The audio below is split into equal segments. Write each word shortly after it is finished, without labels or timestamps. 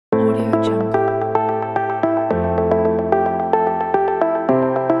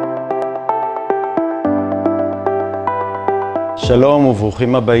שלום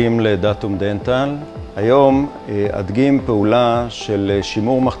וברוכים הבאים לדאטום דנטל. היום אדגים פעולה של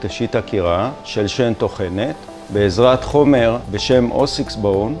שימור מכתשית עקירה של שן טוחנת בעזרת חומר בשם Ossix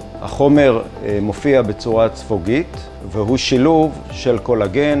Bone. החומר מופיע בצורה צפוגית והוא שילוב של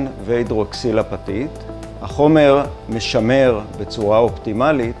קולגן והידרוקסילאפטית. החומר משמר בצורה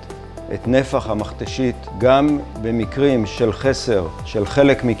אופטימלית את נפח המכתשית גם במקרים של חסר של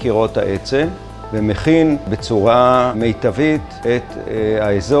חלק מקירות העצם, ומכין בצורה מיטבית את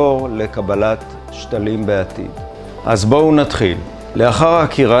האזור לקבלת שתלים בעתיד. אז בואו נתחיל. לאחר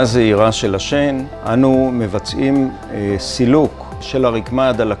עקירה זהירה של השן, אנו מבצעים סילוק של הרקמה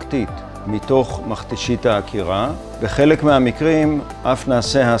הדלקתית מתוך מכתשית העקירה. בחלק מהמקרים אף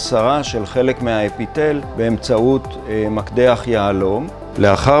נעשה הסרה של חלק מהאפיטל באמצעות מקדח יהלום.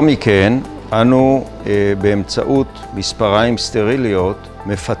 לאחר מכן אנו באמצעות מספריים סטריליות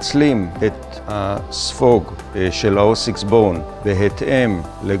מפצלים את הספוג של ה-Ossix Bone בהתאם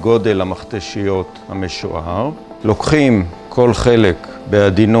לגודל המכתשיות המשוער. לוקחים כל חלק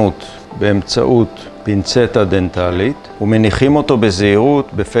בעדינות באמצעות פינצטה דנטלית ומניחים אותו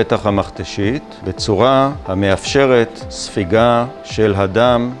בזהירות בפתח המכתשית בצורה המאפשרת ספיגה של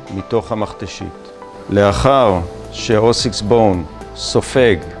הדם מתוך המכתשית. לאחר ש-Ossix Bone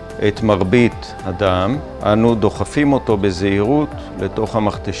סופג את מרבית הדם, אנו דוחפים אותו בזהירות לתוך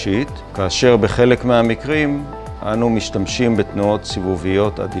המכתשית, כאשר בחלק מהמקרים אנו משתמשים בתנועות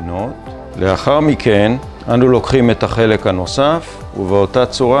סיבוביות עדינות. לאחר מכן אנו לוקחים את החלק הנוסף ובאותה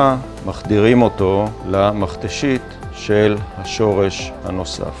צורה מחדירים אותו למכתשית של השורש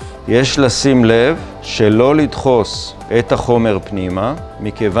הנוסף. יש לשים לב שלא לדחוס את החומר פנימה,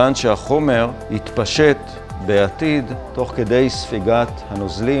 מכיוון שהחומר יתפשט בעתיד תוך כדי ספיגת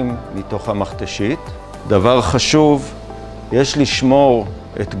הנוזלים מתוך המכתשית. דבר חשוב, יש לשמור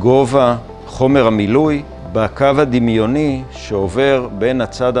את גובה חומר המילוי בקו הדמיוני שעובר בין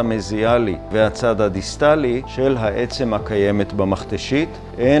הצד המזיאלי והצד הדיסטלי של העצם הקיימת במכתשית.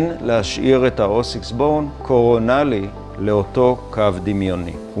 אין להשאיר את ה-Ossix Bone קורונלי לאותו קו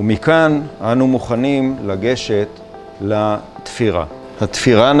דמיוני. ומכאן אנו מוכנים לגשת לתפירה.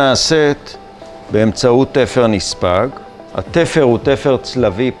 התפירה נעשית באמצעות תפר נספג. התפר הוא תפר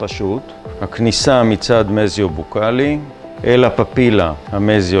צלבי פשוט. הכניסה מצד מזיו-בוקלי אל הפפילה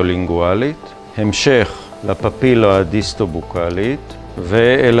המזיו-לינגואלית, המשך לפפילה הדיסטו-בוקלית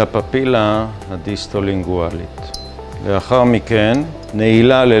ואל הפפילה הדיסטו-לינגואלית. לאחר מכן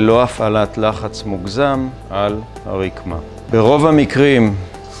נעילה ללא הפעלת לחץ מוגזם על הרקמה. ברוב המקרים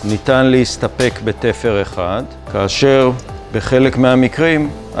ניתן להסתפק בתפר אחד, כאשר בחלק מהמקרים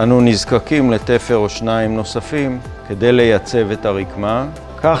אנו נזקקים לתפר או שניים נוספים כדי לייצב את הרקמה.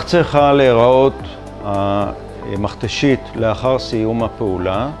 כך צריכה להיראות המכתשית לאחר סיום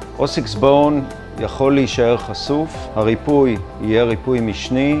הפעולה. Ossix Bone יכול להישאר חשוף. הריפוי יהיה ריפוי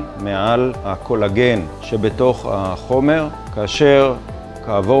משני מעל הקולגן שבתוך החומר, כאשר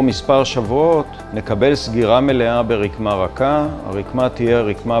כעבור מספר שבועות נקבל סגירה מלאה ברקמה רכה. הרקמה תהיה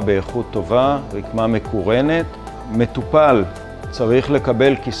רקמה באיכות טובה, רקמה מקורנת. מטופל צריך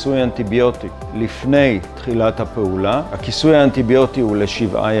לקבל כיסוי אנטיביוטי לפני תחילת הפעולה. הכיסוי האנטיביוטי הוא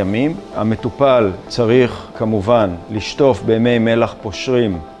ל7 ימים. המטופל צריך כמובן לשטוף במי מלח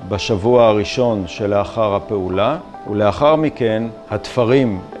פושרים בשבוע הראשון שלאחר הפעולה, ולאחר מכן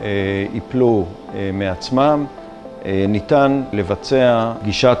התפרים ייפלו מעצמם. ניתן לבצע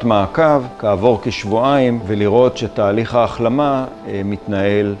גישת מעקב כעבור כשבועיים ולראות שתהליך ההחלמה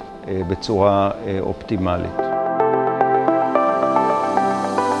מתנהל בצורה אופטימלית.